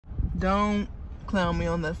don't clown me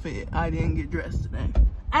on the fit. I didn't get dressed today.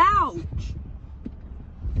 Ouch!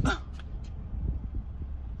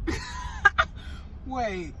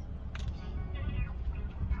 Wait.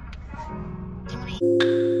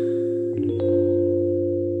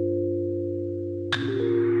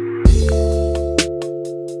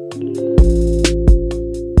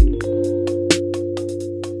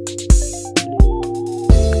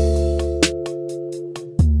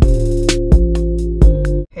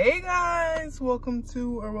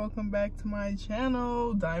 Welcome back to my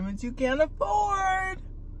channel, Diamonds You Can't Afford.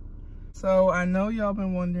 So I know y'all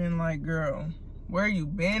been wondering, like, girl, where you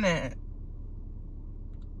been at?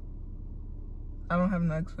 I don't have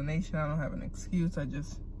an explanation. I don't have an excuse. I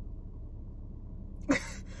just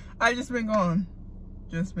been gone.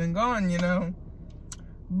 Just been gone, you know.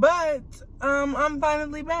 But I'm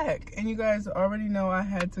finally back, and you guys already know I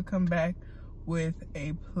had to come back with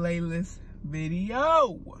a playlist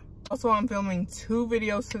video. Also, I'm filming 2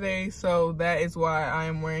 videos today, so that is why I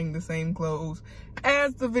am wearing the same clothes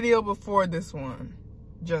as the video before this one.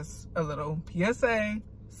 Just a little PSA.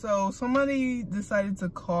 So somebody decided to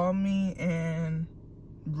call me and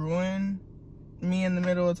ruin me in the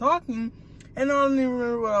middle of talking, and I don't even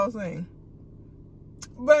remember what I was saying.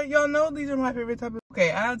 But y'all know these are my favorite type of...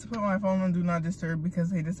 Okay, I had to put my phone on Do Not Disturb because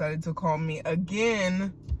they decided to call me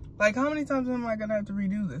again. Like, how many times am I gonna have to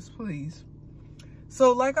redo this, please?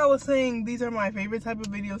 So like I was saying, these are my favorite type of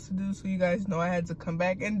videos to do, so you guys know I had to come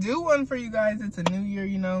back and do one for you guys. It's a new year,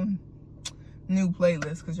 you know, new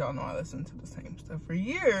playlist, because y'all know I listen to the same stuff for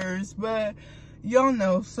years, but y'all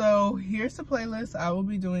know. So here's the playlist I will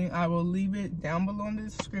be doing. I will leave it down below in the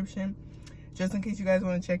description just in case you guys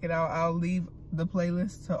want to check it out. I'll leave the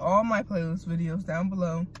playlist to all my playlist videos down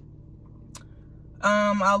below.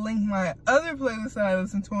 I'll link my other playlists that I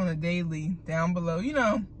listen to on a daily down below, you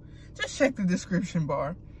know. Just check the description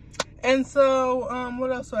bar. And so, what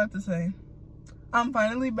else do I have to say? I'm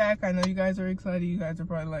finally back. I know you guys are excited. You guys are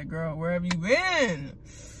probably like, girl, where have you been?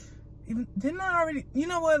 Didn't I already? You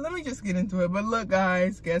know what? Let me just get into it. But look,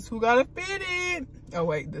 guys, guess who got it fitted? Oh,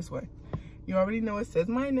 wait, this way. You already know it says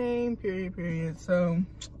my name, period. So,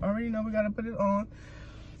 already know we got to put it on.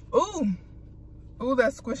 Ooh. Ooh,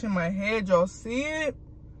 that's squishing my head. Y'all see it?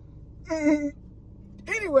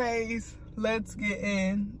 Anyways. Let's get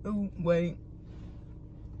in. Ooh, wait.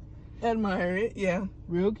 Admire it. Yeah,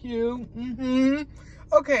 real cute.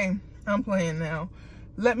 Okay, I'm playing now.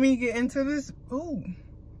 Let me get into this. Ooh.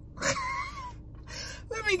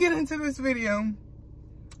 Let me get into this video.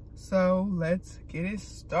 So, let's get it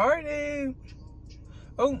started.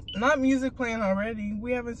 Oh, not music playing already.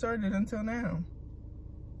 We haven't started until now.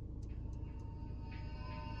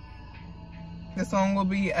 The song will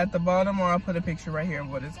be at the bottom, or I'll put a picture right here of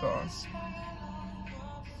what it's called.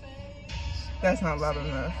 That's not loud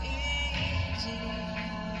enough. This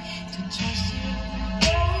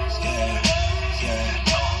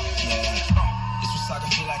was like I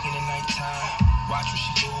feel like in the nighttime. Watch what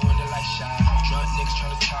she do when the light shine. Drunk niggas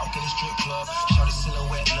trying to talk in a strip club. Show the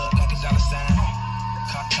silhouette look like a dollar sign.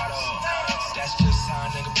 Caught up. That's just how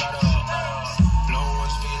a nigga brought up. Blow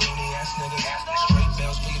ones for your loony ass niggas. Straight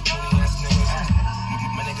bells for your toony ass niggas.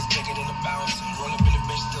 My niggas bigger than the bounce. Roll up in the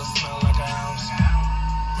bitch, still smell like an ounce.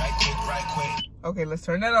 Right quick. Okay, let's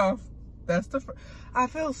turn that off. That's the I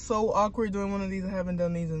feel so awkward doing one of these. I haven't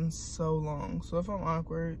done these in so long. So if I'm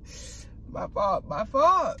awkward, my fault.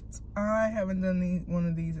 I haven't done one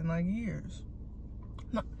of these in like years.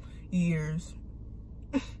 Not years.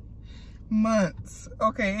 Months.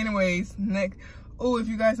 Okay, anyways, next. Oh, if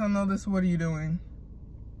you guys don't know this, what are you doing?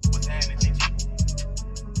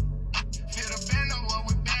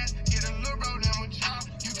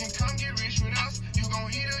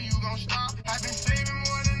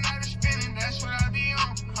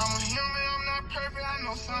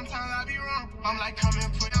 Sometimes I be wrong. I'm like, come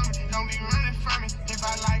and put on me. Don't be running from me. If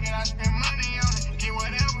I like it, I spend money on it. Get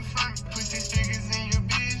whatever from me. Put these figures in your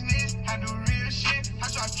business. I do real shit. I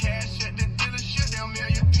drop cash at the dealership. They'll mail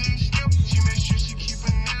your pink slip. She make sure she keep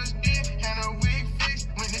her nails did and her wig fixed.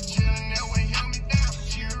 Went to jail and that way held me down.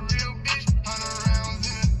 She a real bitch. 100 rounds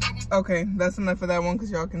in a double. Okay, that's enough of that one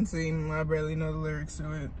because y'all can see I barely know the lyrics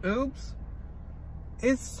to it. Oops.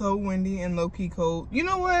 It's so windy and low-key cold. You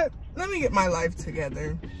know what? Let me get my life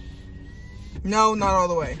together. No, not all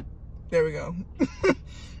the way. There we go.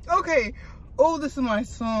 Okay. Oh, this is my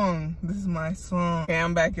song. This is my song. Okay,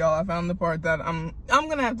 I'm back, y'all. I found the part that I'm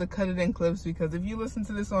gonna have to cut it in clips because if you listen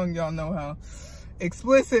to this song, y'all know how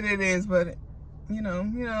explicit it is, but you know.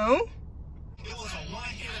 It was a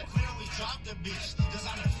one-hit quit and we dropped the bitch. Cause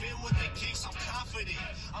I done feel with the kicks, I'm confident.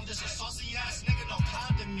 I'm just a saucy ass nigga, no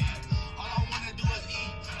condiment. All I wanna do is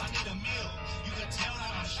eat. I need a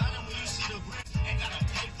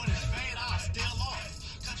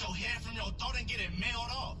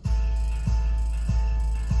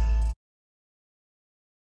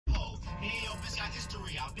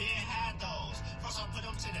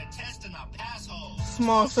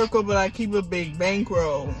Small circle, but I keep a big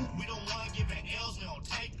bankroll.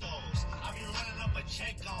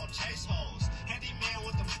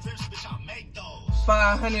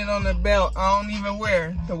 500 on the belt. I don't even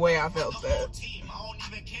wear the way I felt that.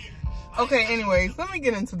 Okay, anyways, let me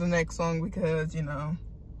get into the next song because, you know,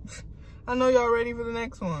 I know y'all ready for the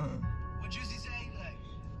next one. What Juicy say? Like,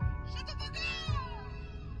 shut the fuck up.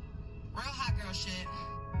 Real hot girl shit.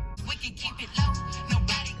 We can keep it low.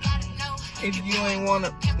 Nobody gotta know. If you ain't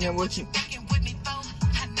wanna, you know what you.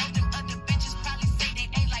 I know them other bitches probably say they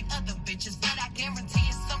ain't like other bitches, but I guarantee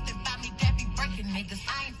it's something about me that be breaking niggas.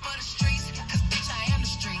 I ain't for the streets, cause bitch I am the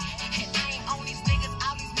street. And I ain't on these niggas,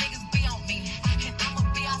 all these niggas be on me. And I'ma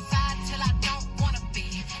be outside till I don't wanna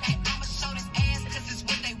be. And I'ma show this ass cause it's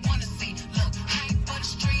what they wanna see. Look, I ain't for the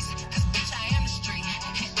streets, cause bitch I am the street.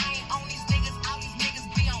 And I ain't on these niggas, all these niggas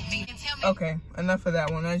be on me. And tell me. Okay, enough of that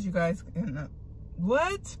one. As you guys can,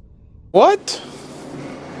 what? What?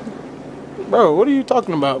 Bro, what are you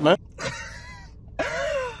talking about, man?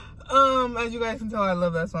 As you guys can tell, I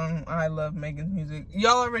love that song. I love Megan's music.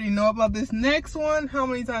 Y'all already know about this next one. How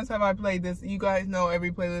many times have I played this? You guys know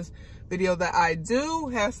every playlist video that I do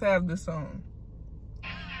has to have this song.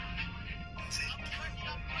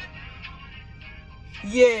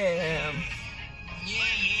 Yeah.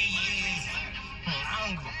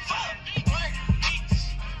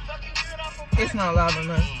 It's not loud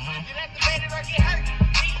enough.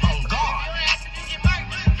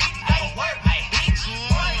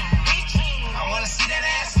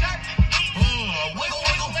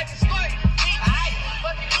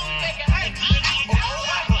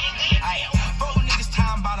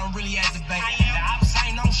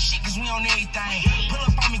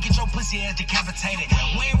 Decapitated.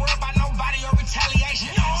 We ain't worried about nobody or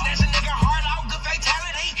retaliation. Snatch a nigga hard out, good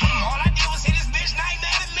fatality. All I did was hit this bitch, now he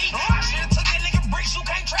mad at me. I should've took that nigga bricks, you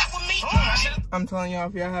can't trap with me. I'm telling y'all,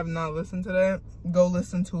 if y'all have not listened to that, go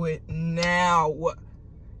listen to it now.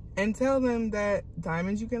 And tell them that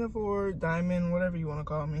Diamonds You Can Afford, Diamond, whatever you want to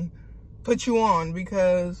call me, put you on,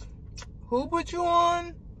 because who put you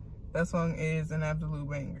on? That song is an absolute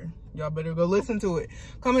banger. Y'all better go listen to it.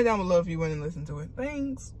 Comment down below if you went and listened to it.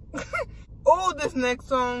 Thanks. Oh, this next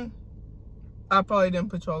song, I probably didn't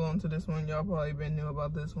put y'all on to this one. Y'all probably been new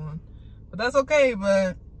about this one. But that's okay,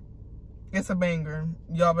 but it's a banger.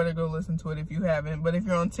 Y'all better go listen to it if you haven't. But if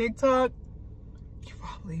you're on TikTok, you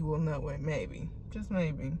probably will know it. Maybe. Just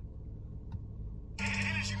maybe.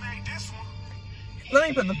 Let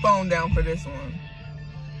me put the phone down for this one.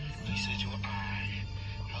 You said you were alright.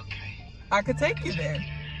 Okay. I could take you there.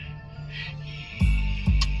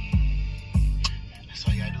 That's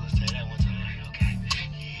all you gotta do is say that one time. Okay.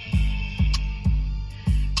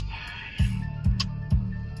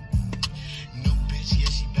 New bitch, yeah,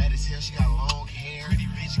 she bad as hell. She got long hair. Pretty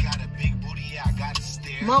bitch got a big booty, yeah, I gotta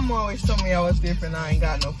stare. Mama always told me I was different. I ain't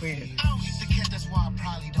got no fear. I don't use the cat, that's why I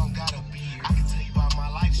probably don't got a beard. I can tell you about my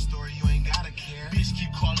life story, you ain't gotta care. Bitch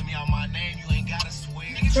keep calling me out my name, you ain't gotta swear.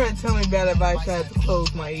 Try to tell me bad advice, I had to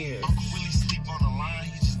close my ears. Uncle really sleep on the line,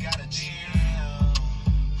 he just gotta chill.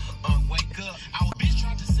 Wake up, our bitch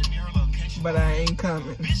tried to send me her location. But I ain't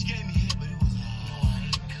coming. Bitch gave me head, but it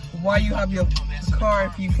was Why you have your car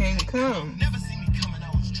if you can't come? never see me coming, I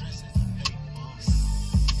was dressed as a fake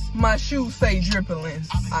boss. My shoes say drippling.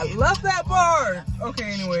 I love that part.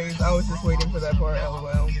 Okay, anyways, I was just waiting for that part,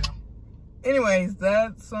 lol. Anyways,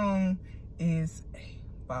 that song is a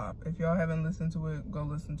bop. If y'all haven't listened to it, go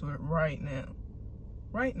listen to it right now.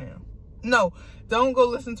 Right now. No, don't go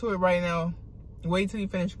listen to it right now. Wait till you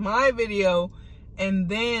finish my video and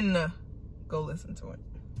then go listen to it.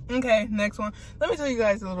 Okay, next one. Let me tell you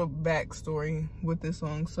guys a little backstory with this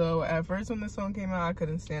song. So at first when this song came out, I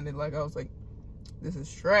couldn't stand it. Like, I was like, this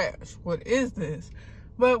is trash. What is this?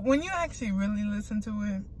 But when you actually really listen to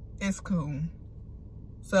it, it's cool.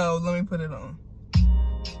 So let me put it on.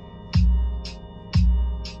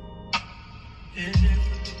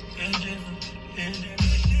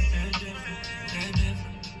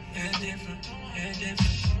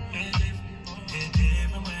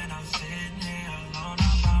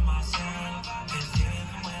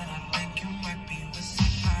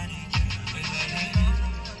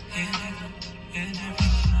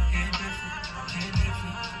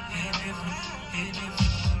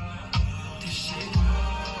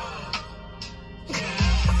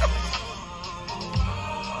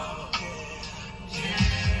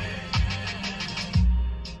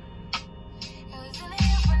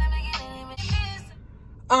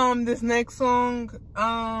 This next song,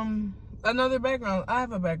 another background. I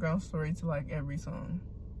have a background story to like every song.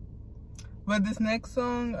 But this next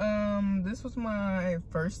song, this was my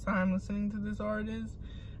first time listening to this artist.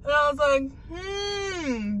 And I was like,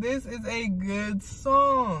 this is a good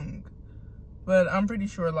song. But I'm pretty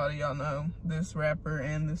sure a lot of y'all know this rapper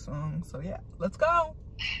and this song. So yeah, let's go.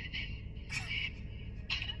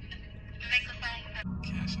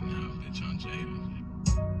 Cashing out, bitch, on Jada.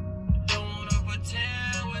 Don't wanna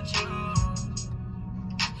pretend with you.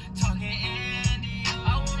 Talking Andy.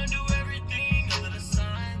 I wanna do everything under the sun.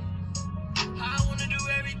 I wanna do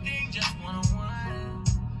everything just one-on-one.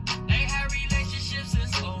 They had relationships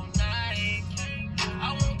since 09.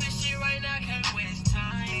 I want this shit right now, can't waste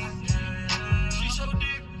time. She's so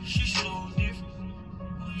different, she's so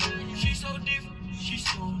different. She's so different, she's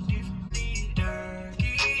so different.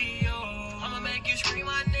 Scream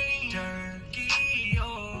my name, Turkey,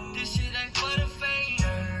 yo. This shit ain't for the fame,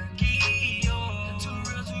 Turkey, yo. Too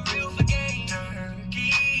real for game,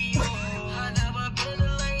 Turkey, yo. I never been in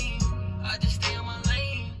a lane, I just stay on my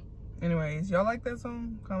lane. Anyways, y'all like that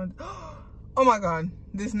song? Comment. Oh my god,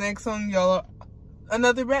 this next song, y'all.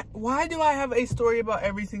 Another rap. Why do I have a story about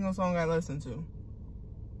every single song I listen to?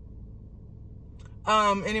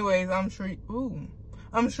 Anyways, I'm sure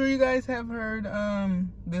you guys have heard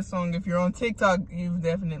this song. If you're on TikTok, you've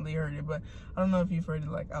definitely heard it, but I don't know if you've heard it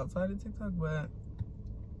like outside of TikTok, but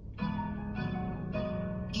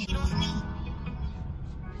it was me.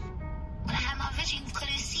 When I had my vision, you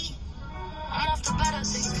couldn't see. I'm off the better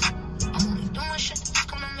things. I'm only doing shit that's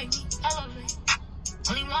gonna make me elevate.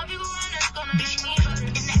 Only more people around that's gonna make me hurt.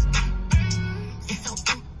 And that it's so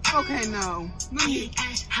okay, no. Let me.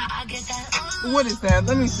 ask how I get that. What is that?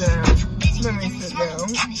 Let me sit down. Let me sit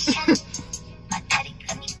down. My daddy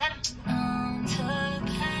got me better. To the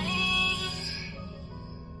pain.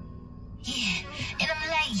 Yeah, and I'm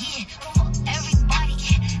like, yeah, fuck everybody.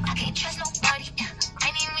 I can't trust nobody. I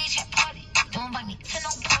ain't even reach that party. Don't invite me to no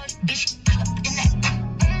party. Bitch, pull up in that.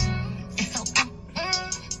 It's so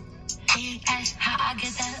big ass, how I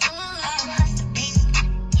get that. I'm a hustler, baby.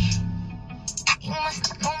 Yeah. You must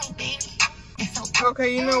not know me, baby. It's so Okay,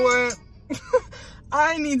 you know what?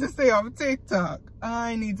 I need to stay off TikTok.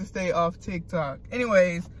 I need to stay off TikTok.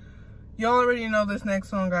 Anyways, y'all already know this next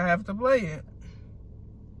song. I have to play it.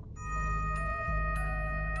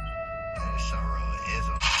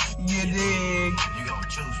 You dig? You gon'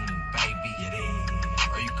 choose me, baby, it is.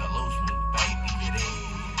 Or you can lose me, baby, it is.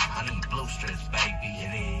 I need blue strips, baby,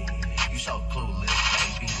 it is. You so clueless,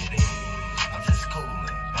 baby, it is. I'm just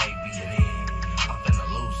coolin', baby, it is. I'm finna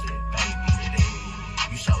lose it, baby, it is.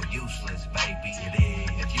 You so useless, baby, it is.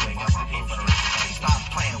 If you ain't got my for the rest of the day, stop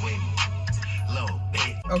playing with me, little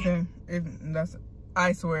bitch. Okay,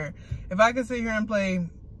 I swear, if I could sit here and play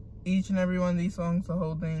each and every one of these songs, the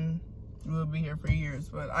whole thing, we'll be here for years.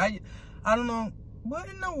 But I don't know what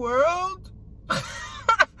in the world.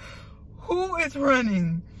 Who is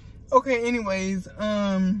running? Okay, anyways,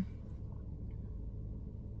 oh,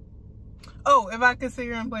 if I could sit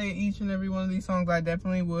here and play each and every one of these songs, I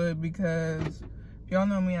definitely would, because y'all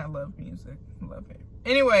know me, I love music. Love it.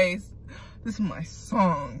 Anyways, this is my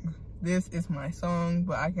song. This is my song,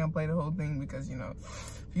 but I can't play the whole thing because, you know,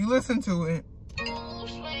 if you listen to it. Oh,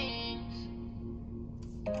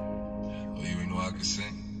 you ain't know I could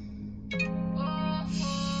sing?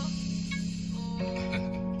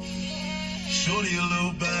 Shorty a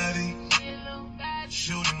little body,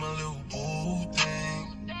 shorty my little boo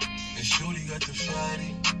thing, and shorty got the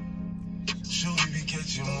fatty, shorty be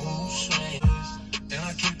catching mood swings, and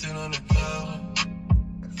I kept it undercover,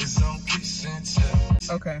 cause I'm kissing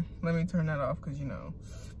tell. Okay, let me turn that off because, you know,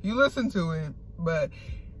 you listen to it, but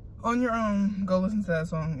on your own, go listen to that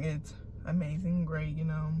song. It's amazing, great, you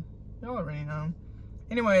know, y'all already know.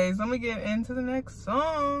 Anyways, let me get into the next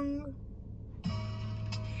song.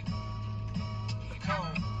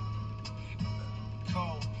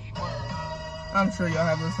 I'm sure y'all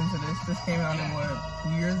have listened to this. This came out in what,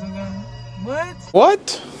 years ago? What?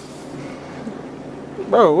 What?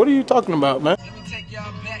 Bro, what are you talking about, man?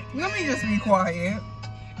 Let me just be quiet.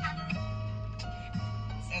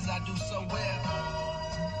 As I do so well.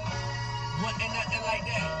 Wasn't nothing like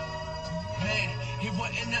that. Man, it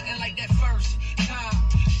wasn't nothing like that first time.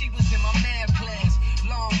 She was in my math class.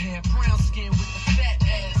 Long hair, brown skin with the fat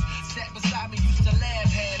ass. Sat beside me, used to laugh,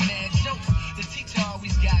 had mad jokes. The teacher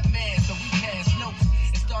always got mad, so we passed notes.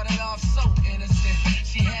 It started off so innocent.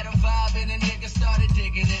 She had a vibe and a nigga started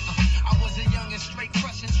digging it. I was a young and straight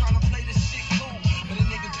crushing, trying to play this shit cool. But a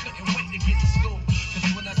nigga couldn't wait to get to school.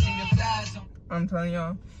 Cause when I seen him thighs on... I'm telling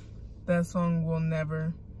y'all, that song will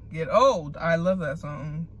never get old. I love that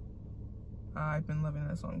song. I've been loving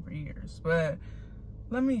that song for years. But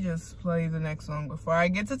let me just play the next song before I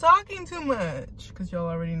get to talking too much, because y'all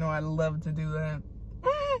already know I love to do that.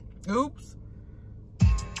 Oops.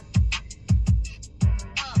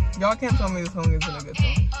 Y'all can't tell me this song isn't a good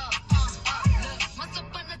song. Once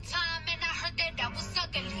upon a time, and I heard that I was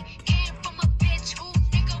ugly. Came from a bitch who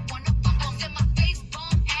nigga wanna fuck on. In my face,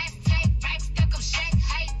 bomb, ass tight, rack, stuck up, shack,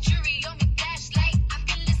 height, jury on me, flashlight. I've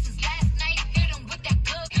been listening last night, hit him with that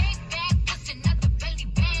good big bag, bustin' out the belly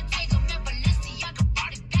band, take him in Balenciaga,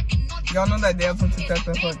 brought it back and all. Y'all know that dance on TikTok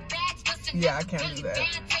that's like, yeah, I can't do that.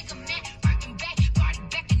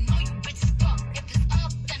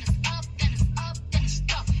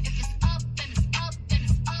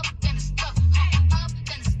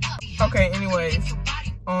 Okay, anyways,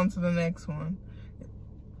 on to the next one.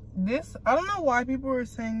 This, I don't know why people were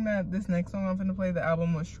saying that this next song I'm finna play, the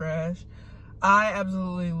album was trash. I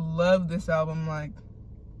absolutely love this album. Like,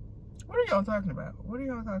 what are y'all talking about? What are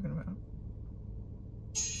y'all talking about?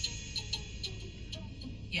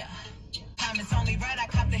 Yeah. Time it's only right, I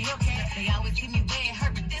cop the Hellcat. They always hit me where it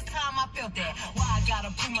hurt, but this time I felt that. Why I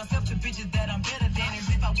gotta prove myself to bitches that I'm better than, as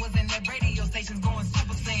if I wasn't at radio stations going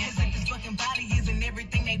super saiyan. As if this fucking body isn't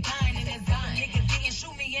everything they buying, and as if a nigga didn't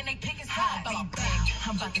shoot me and they picking sides.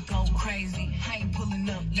 I'm about to go crazy. I ain't pulling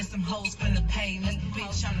up, let some hoes finna pay. Let the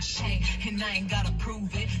bitch on the shit, and I ain't gotta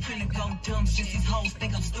prove it. Finna go dumb since these hoes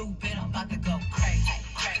think I'm stupid. I'm about to go crazy,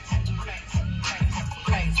 crazy, crazy, crazy,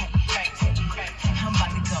 crazy, crazy, crazy. I'm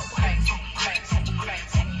about to go crazy, crazy,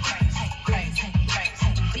 crazy, crazy,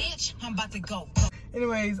 crazy, bitch. I'm about to go.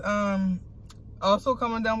 Anyways, also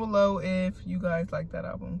comment down below if you guys like that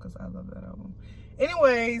album, because I love that album.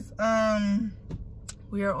 Anyways,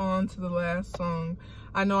 we are on to the last song.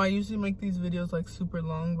 I know I usually make these videos like super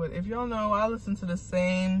long, but if y'all know, I listen to the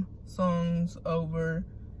same songs over.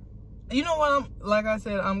 You know what? Like I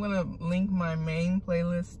said, I'm gonna link my main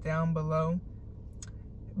playlist down below,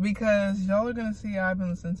 because y'all are gonna see I've been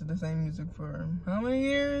listening to the same music for how many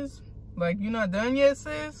years? Like, you're not done yet,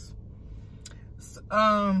 sis?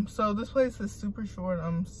 So this place is super short.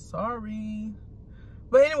 I'm sorry.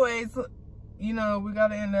 But anyways, you know, we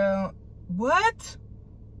gotta end out. What?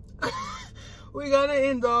 We gotta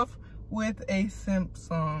end off with a simp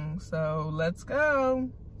song. So let's go.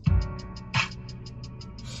 I'm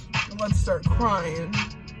about to start crying.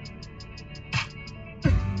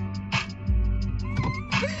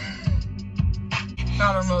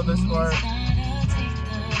 I don't know this part.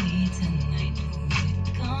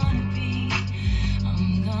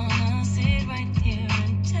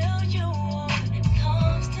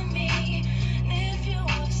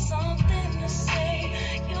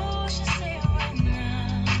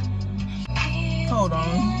 Hold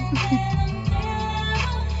on.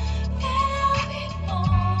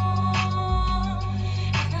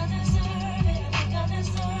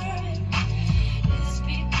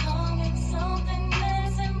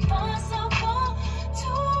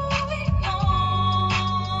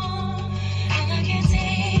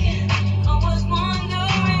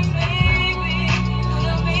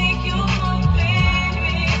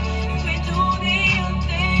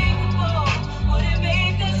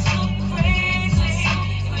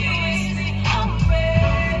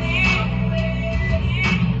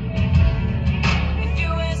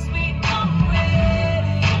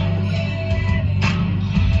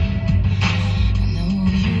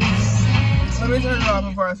 Let me turn it off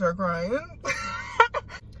before I start crying.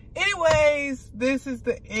 Anyways, this is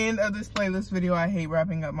the end of this playlist video. I hate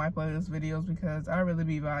wrapping up my playlist videos because I really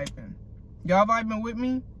be vibing. Y'all vibing with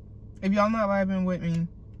me? If y'all not vibing with me,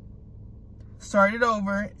 start it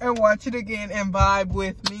over and watch it again and vibe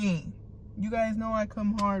with me. You guys know I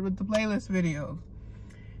come hard with the playlist videos.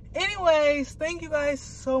 Anyways, thank you guys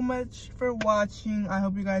so much for watching. I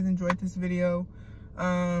hope you guys enjoyed this video.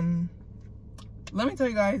 Let me tell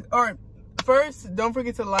you guys, or first, don't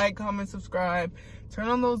forget to like, comment, subscribe, turn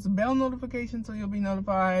on those bell notifications so you'll be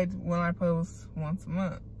notified when I post once a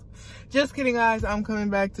month. Just kidding, guys. I'm coming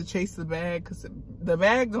back to chase the bag because the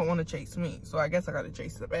bag don't want to chase me, so I guess I gotta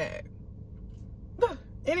chase the bag.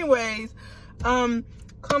 Anyways,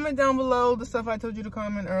 comment down below the stuff I told you to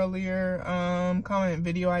comment earlier. Comment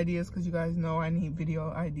video ideas, because you guys know I need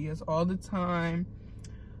video ideas all the time.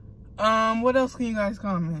 What else can you guys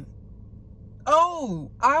comment?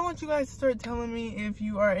 Oh, I want you guys to start telling me if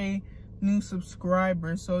you are a new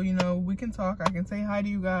subscriber, so you know we can talk. I can say hi to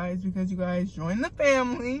you guys because you guys joined the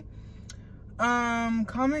family.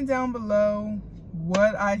 Comment down below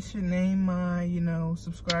what I should name my, you know,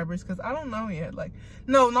 subscribers, because I don't know yet. Like,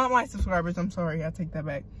 no, not my subscribers, I'm sorry, I take that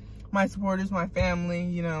back. My supporters, my family,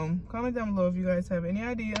 you know. Comment down below if you guys have any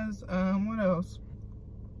ideas. What else?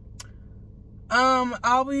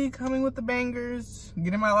 I'll be coming with the bangers,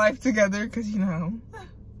 getting my life together, because, you know,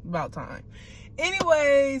 about time.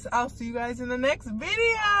 Anyways, I'll see you guys in the next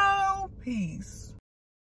video. Peace.